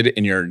exhausted,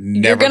 and you're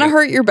going to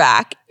hurt your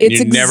back. It's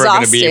exhausting. Never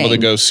going to be able to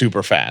go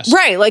super fast.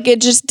 Right. Like it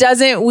just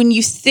doesn't, when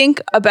you think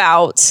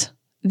about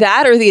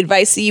that or the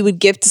advice that you would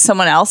give to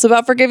someone else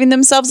about forgiving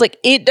themselves, like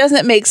it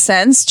doesn't make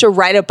sense to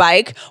ride a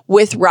bike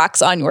with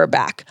rocks on your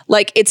back.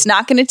 Like it's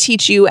not going to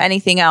teach you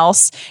anything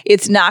else.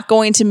 It's not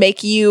going to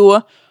make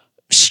you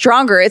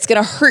stronger. It's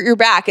going to hurt your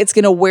back. It's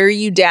going to wear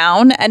you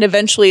down. And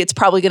eventually it's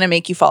probably going to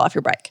make you fall off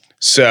your bike.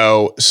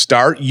 So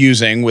start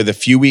using, with a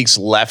few weeks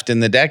left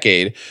in the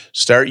decade,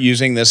 start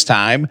using this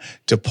time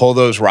to pull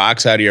those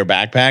rocks out of your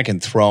backpack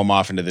and throw them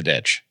off into the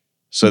ditch.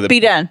 So that Be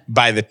done.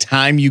 by the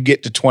time you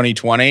get to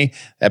 2020,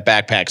 that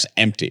backpack's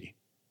empty.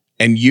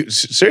 And you,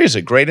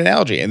 seriously, great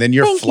analogy. And then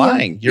you're Thank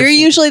flying. you. You're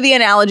usually the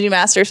analogy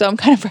master, so I'm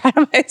kind of proud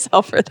of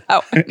myself for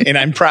that one. And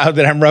I'm proud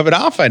that I'm rubbing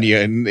off on you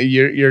and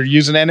you're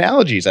using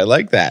analogies. I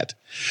like that.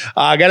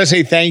 I got to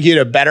say thank you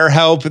to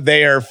BetterHelp.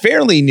 They are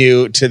fairly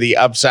new to the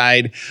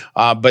Upside,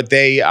 but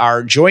they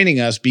are joining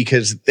us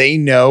because they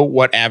know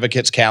what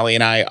advocates Callie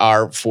and I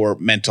are for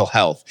mental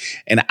health.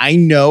 And I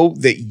know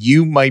that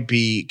you might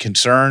be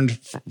concerned,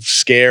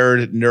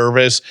 scared,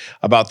 nervous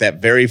about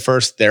that very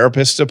first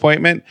therapist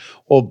appointment.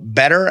 Well,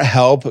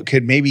 BetterHelp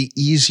could maybe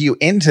ease you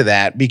into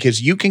that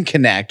because you can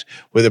connect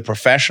with a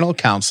professional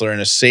counselor in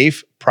a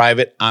safe,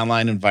 private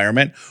online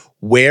environment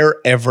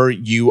wherever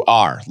you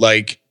are,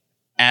 like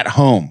at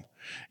home.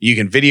 You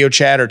can video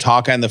chat or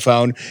talk on the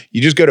phone.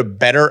 You just go to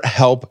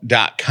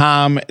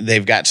betterhelp.com.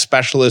 They've got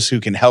specialists who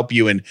can help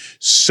you in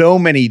so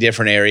many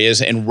different areas.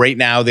 And right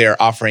now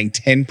they're offering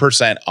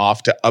 10%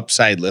 off to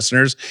Upside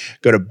listeners.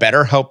 Go to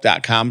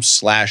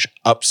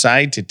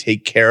betterhelp.com/upside to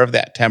take care of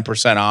that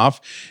 10%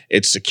 off.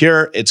 It's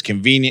secure, it's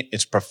convenient,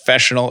 it's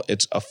professional,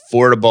 it's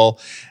affordable,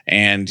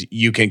 and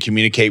you can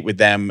communicate with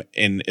them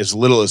in as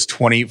little as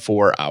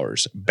 24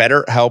 hours.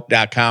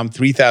 BetterHelp.com,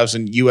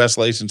 3,000 U.S.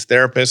 licensed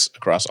therapists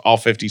across all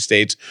 50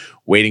 states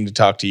waiting to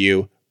talk to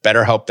you.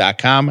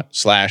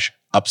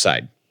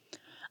 BetterHelp.com/upside.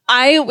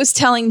 I was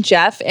telling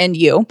Jeff and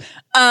you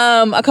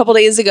a couple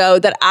days ago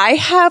that I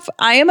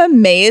am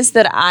amazed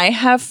that I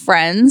have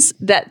friends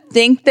that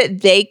think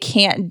that they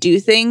can't do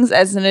things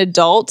as an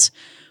adult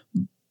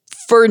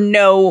for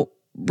no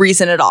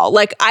reason at all.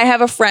 Like I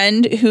have a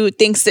friend who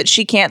thinks that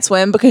she can't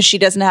swim because she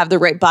doesn't have the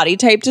right body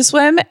type to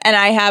swim. And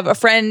I have a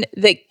friend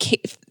that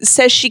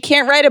says she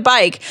can't ride a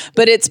bike,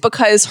 but it's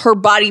because her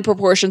body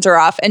proportions are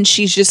off and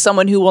she's just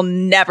someone who will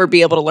never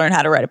be able to learn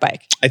how to ride a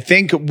bike. I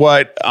think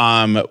what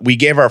we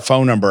gave our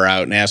phone number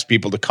out and asked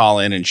people to call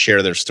in and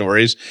share their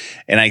stories.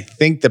 And I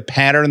think the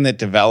pattern that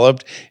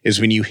developed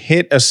is when you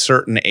hit a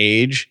certain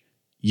age,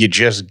 you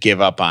just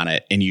give up on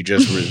it and you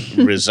just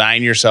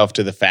resign yourself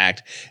to the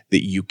fact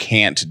that you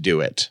can't do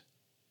it.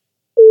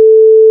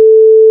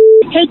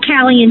 Hey,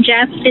 Callie and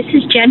Jeff, this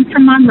is Jen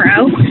from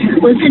Monroe,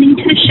 listening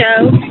to the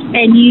show,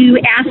 and you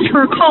asked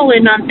for a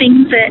call-in on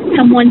things that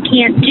someone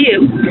can't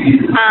do.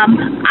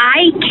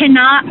 I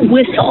cannot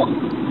whistle.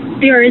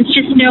 There is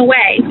just no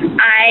way.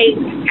 I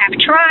have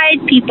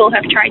tried. People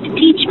have tried to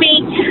teach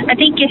me. I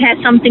think it has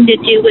something to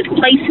do with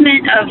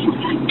placement of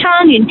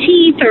tongue and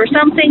teeth or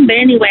something. But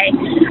anyway,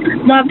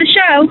 love the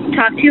show.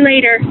 Talk to you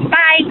later.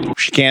 Bye.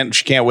 She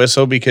can't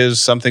whistle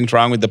because something's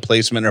wrong with the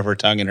placement of her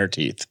tongue and her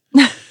teeth.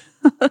 Hey,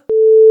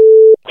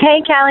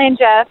 Callie and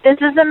Jeff. This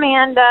is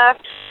Amanda,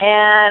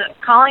 and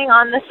calling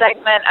on the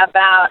segment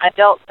about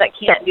adults that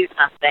can't do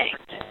something.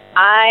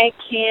 I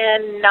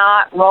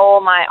cannot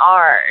roll my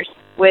R's,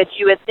 which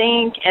you would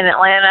think in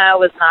Atlanta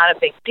was not a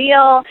big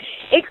deal,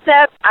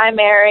 except I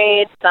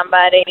married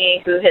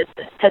somebody who is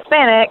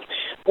Hispanic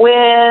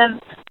with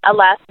a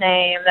last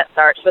name that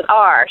starts with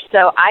R.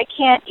 So I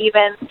can't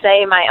even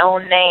say my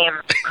own name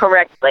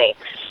correctly,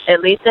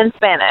 at least in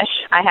Spanish.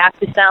 I have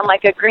to sound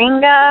like a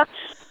gringa.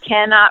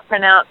 Cannot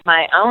pronounce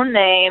my own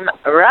name,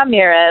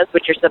 Ramirez,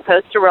 which you're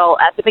supposed to roll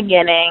at the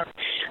beginning.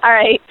 All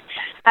right.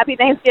 Happy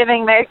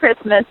Thanksgiving. Merry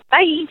Christmas.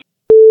 Bye.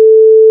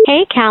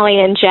 Hey, Callie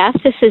and Jeff.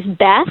 This is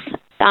Beth.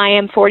 I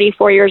am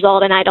 44 years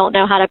old, and I don't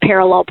know how to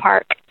parallel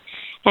park.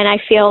 And I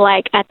feel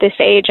like at this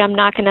age, I'm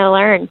not going to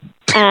learn.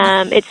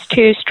 It's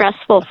too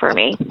stressful for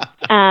me.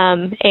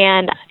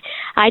 And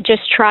I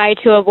just try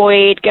to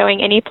avoid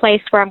going any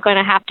place where I'm going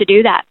to have to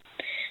do that.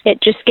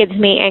 It just gives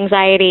me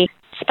anxiety,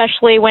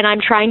 especially when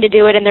I'm trying to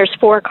do it and there's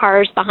 4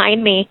 cars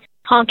behind me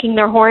honking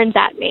their horns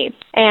at me.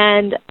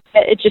 And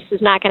it just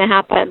is not going to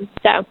happen.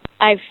 So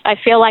I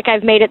feel like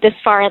I've made it this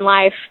far in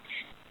life.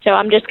 So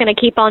I'm just going to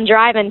keep on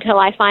driving until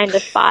I find a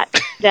spot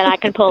that I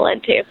can pull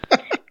into.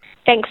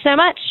 Thanks so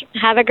much.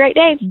 Have a great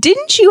day.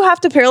 Didn't you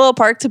have to parallel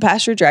park to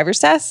pass your driver's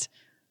test?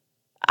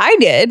 I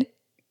did.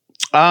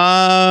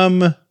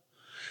 I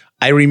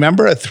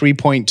remember a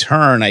 3-point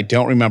turn. I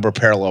don't remember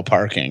parallel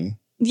parking.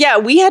 Yeah,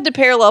 we had to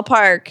parallel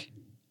park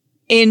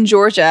in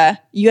Georgia.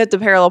 You had to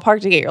parallel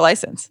park to get your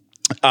license.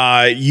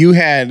 You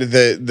had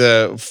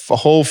the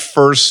whole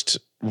first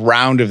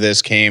round of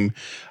this came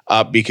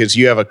up because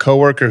you have a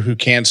coworker who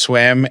can't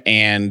swim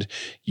and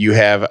you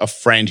have a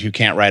friend who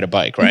can't ride a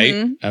bike, right?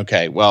 Mm-hmm.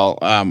 Okay. Well,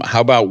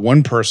 how about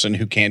one person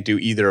who can't do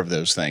either of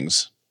those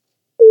things?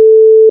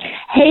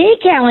 Hey,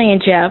 Callie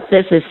and Jeff.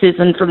 This is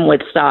Susan from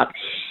Woodstock.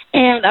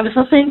 And I was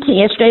listening to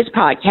yesterday's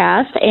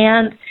podcast,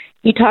 and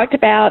you talked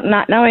about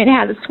not knowing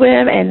how to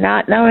swim and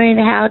not knowing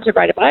how to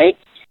ride a bike.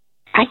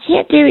 I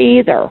can't do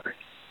either.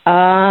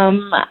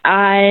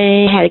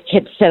 I had a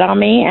kid sit on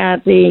me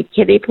at the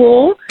kiddie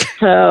pool,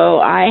 so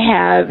I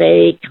have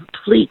a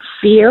complete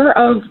fear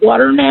of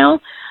water now.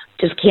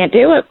 Just can't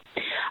do it.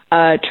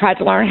 Tried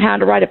to learn how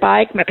to ride a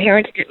bike. My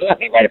parents didn't let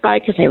me ride a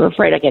bike because they were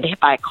afraid I'd get hit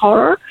by a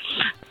car.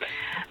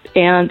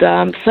 And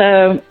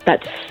so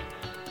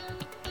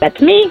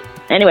that's me.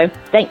 Anyway,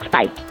 thanks.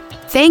 Bye.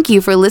 Thank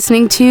you for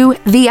listening to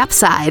The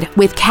Upside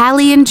with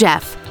Callie and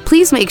Jeff.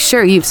 Please make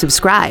sure you've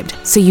subscribed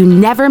so you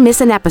never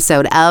miss an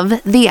episode of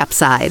The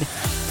Upside.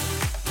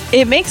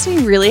 It makes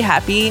me really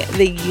happy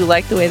that you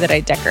like the way that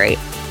I decorate.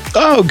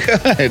 Oh,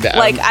 good.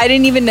 Like, I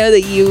didn't even know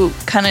that you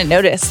kind of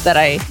noticed that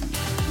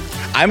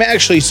I'm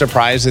actually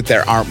surprised that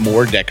there aren't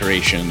more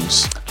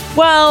decorations.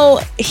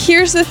 Well,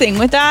 here's the thing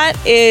with that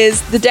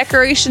is the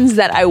decorations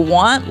that I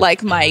want,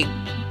 like my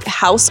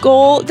house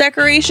goal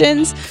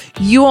decorations,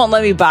 you won't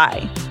let me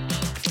buy.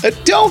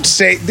 Don't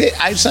say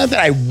that. It's not that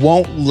I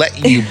won't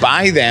let you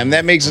buy them.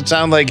 That makes it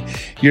sound like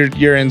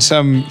you're in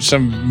some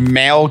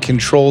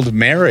male-controlled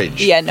marriage.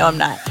 Yeah, no, I'm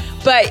not.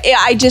 But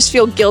I just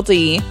feel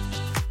guilty.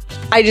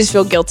 I just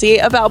feel guilty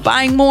about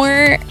buying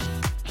more.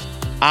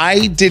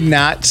 I did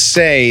not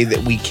say that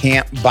we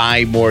can't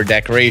buy more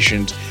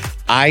decorations.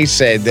 I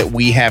said that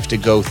we have to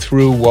go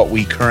through what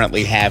we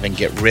currently have and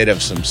get rid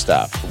of some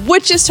stuff.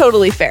 Which is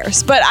totally fair.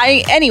 But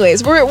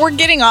anyways, we're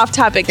getting off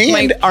topic.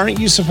 And aren't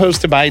you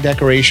supposed to buy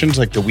decorations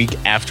like the week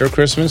after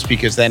Christmas?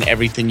 Because then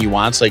everything you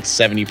want's like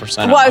 70%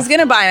 off. Well, I was going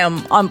to buy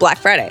them on Black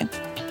Friday.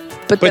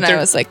 But then I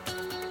was like...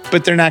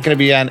 But they're not going to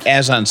be on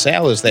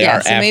sale as they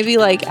are so after. Maybe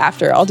like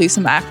I'll do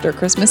some after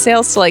Christmas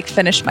sales to like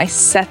finish my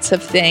sets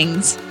of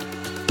things.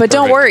 But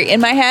don't worry,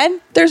 in my head,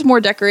 there's more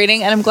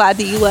decorating, and I'm glad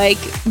that you like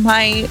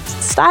my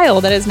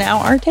style that is now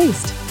our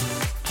taste.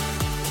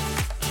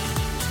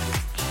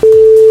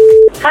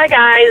 Hi,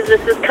 guys.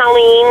 This is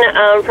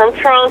Colleen from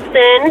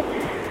Charleston,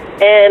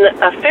 and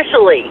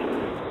officially,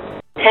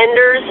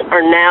 tenders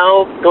are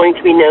now going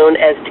to be known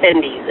as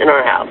tendies in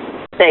our house.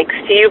 Thanks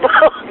to you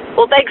both.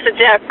 Well, thanks to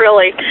Jeff,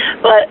 really.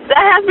 But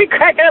that has me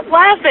cracking up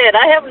laughing.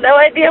 I have no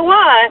idea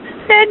why.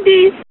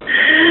 Tendies.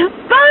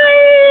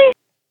 Bye.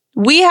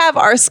 We have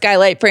our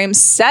skylight frame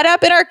set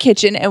up in our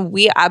kitchen and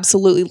we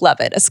absolutely love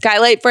it. A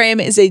skylight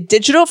frame is a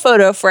digital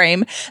photo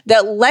frame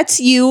that lets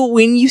you,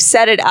 when you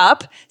set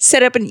up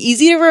an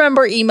easy to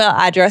remember email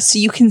address so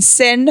you can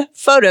send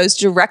photos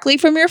directly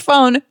from your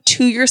phone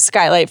to your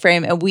skylight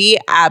frame. And we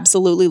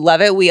absolutely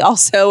love it. We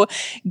also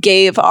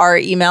gave our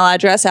email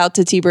address out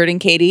to T-Bird and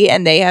Katie,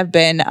 and they have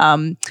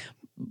been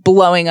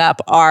blowing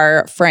up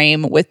our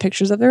frame with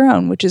pictures of their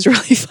own, which is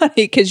really funny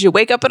because you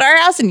wake up at our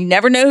house and you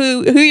never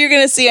know who you're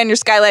going to see on your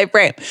skylight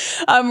frame.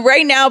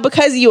 Right now,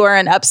 because you are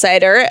an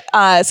Upsider,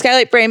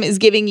 Skylight Frame is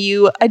giving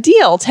you a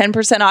deal,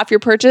 10% off your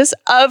purchase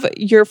of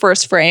your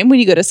first frame when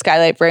you go to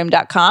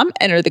skylightframe.com,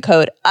 enter the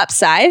code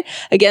UPSIDE.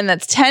 Again,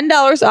 that's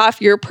 $10 off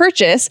your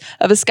purchase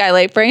of a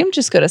Skylight Frame.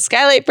 Just go to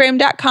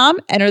skylightframe.com,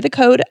 enter the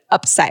code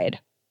UPSIDE.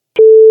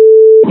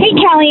 Hey,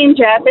 Callie and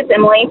Jeff, it's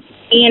Emily.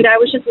 And I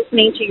was just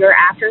listening to your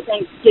After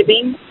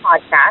Thanksgiving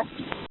podcast,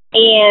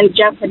 and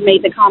Jeff had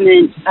made the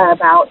comment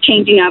about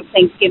changing up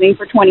Thanksgiving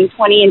for 2020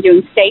 and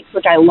doing steaks,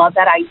 which I love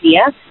that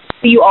idea.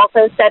 But you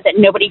also said that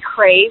nobody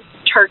craves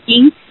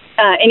turkey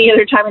any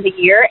other time of the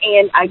year,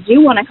 and I do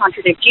want to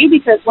contradict you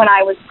because when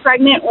I was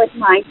pregnant with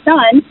my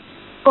son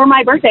for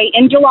my birthday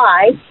in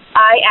July,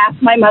 I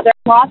asked my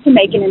mother-in-law to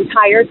make an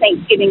entire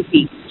Thanksgiving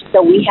feast.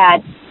 So we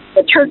had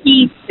the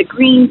turkey, the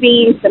green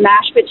beans, the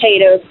mashed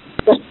potatoes,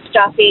 the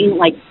stuffing.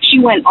 Like, she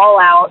went all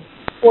out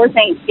for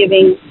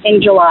Thanksgiving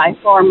in July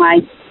for my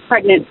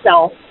pregnant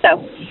self.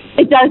 So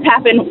it does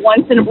happen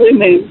once in a blue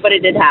moon, but it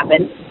did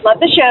happen. Love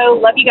the show.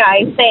 Love you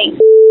guys. Thanks.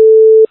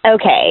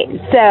 Okay,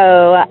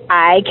 so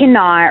I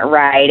cannot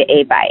ride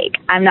a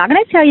bike. I'm not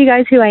going to tell you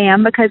guys who I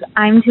am because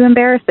I'm too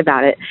embarrassed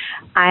about it.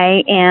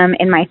 I am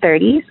in my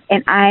 30s,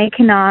 and I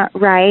cannot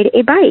ride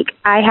a bike.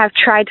 I have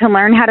tried to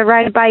learn how to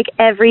ride a bike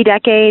every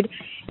decade.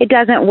 It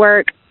doesn't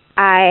work.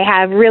 I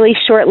have really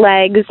short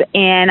legs,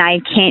 and I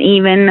can't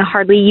even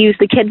hardly use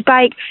the kid's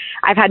bike.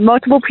 I've had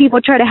multiple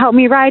people try to help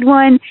me ride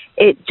one.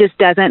 It just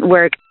doesn't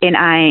work, and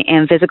I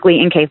am physically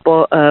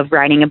incapable of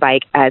riding a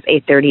bike as a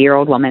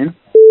 30-year-old woman.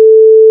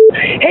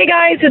 Hey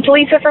guys, it's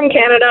Lisa from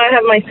Canada. I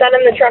have my son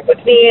in the truck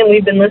with me, and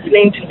we've been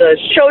listening to the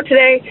show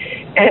today.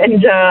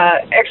 And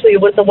actually,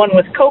 it was the one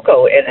with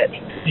Coco in it.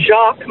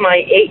 Jacques,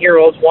 my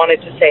 8-year-old, wanted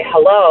to say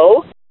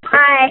hello.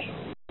 Hi.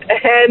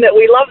 And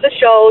we love the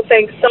show.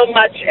 Thanks so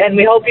much, and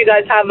we hope you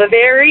guys have a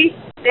Merry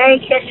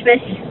Christmas.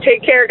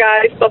 Take care,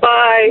 guys.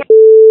 Bye-bye.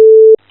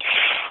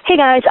 Hey,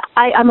 guys.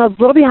 I'm a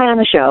little behind on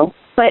the show,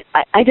 but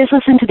I just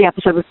listened to the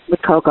episode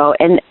with Coco,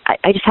 and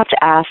I just have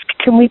to ask,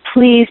 can we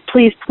please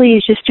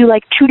just do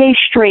like 2 days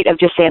straight of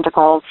just Santa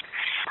calls?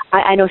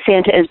 I know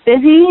Santa is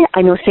busy.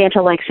 I know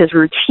Santa likes his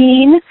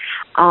routine.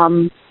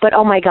 But,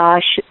 oh, my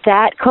gosh,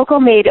 that Coco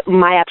made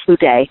my absolute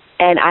day.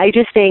 And I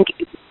just think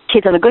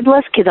kids on a good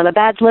list, kids on a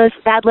bad list,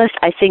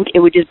 I think it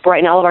would just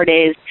brighten all of our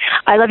days.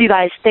 I love you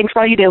guys. Thanks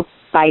for all you do.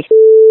 Bye.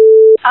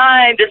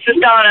 Hi, this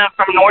is Donna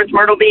from North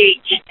Myrtle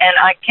Beach, and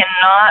I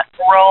cannot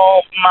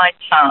roll my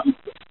tongue.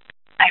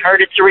 I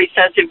heard it's a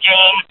recessive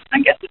gene.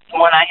 I guess it's the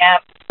one I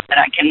have, but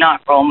I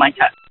cannot roll my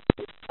tongue.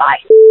 Bye.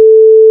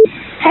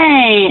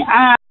 Hey,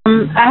 I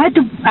had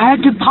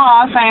to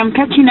pause. I am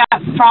catching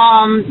up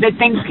from the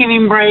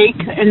Thanksgiving break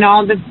and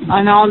all the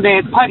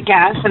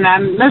podcasts, and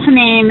I'm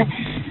listening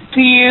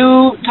to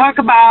you talk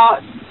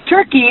about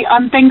turkey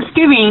on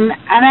Thanksgiving,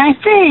 and I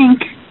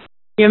think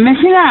you're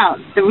missing out.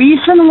 The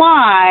reason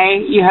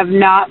why you have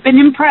not been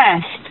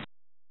impressed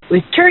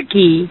with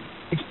turkey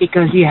is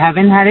because you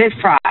haven't had it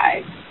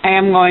fried. I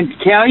am going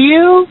to tell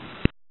you,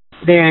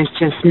 there's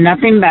just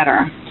nothing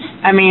better.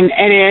 I mean,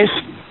 it is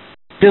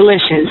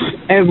delicious.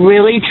 It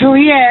really,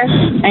 truly is.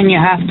 And you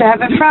have to have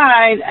it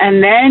fried,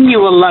 and then you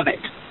will love it.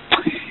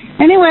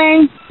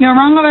 Anyway, you're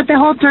wrong about the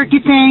whole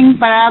turkey thing,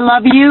 but I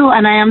love you,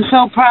 and I am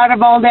so proud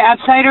of all the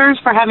outsiders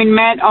for having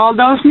met all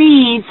those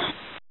needs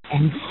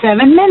in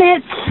 7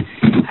 minutes.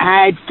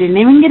 I didn't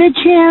even get a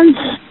chance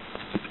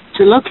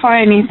to look for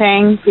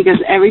anything because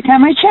every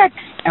time I checked,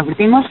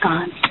 everything was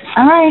gone.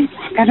 All right,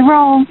 gotta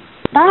roll.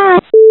 Bye.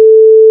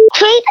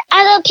 Treat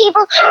other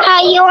people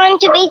how you want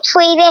to be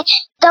treated.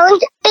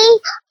 Don't be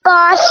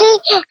bossy,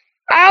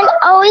 and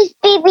always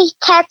be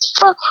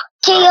respectful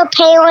to your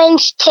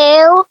parents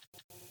too.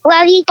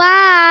 Love you.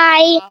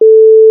 Bye.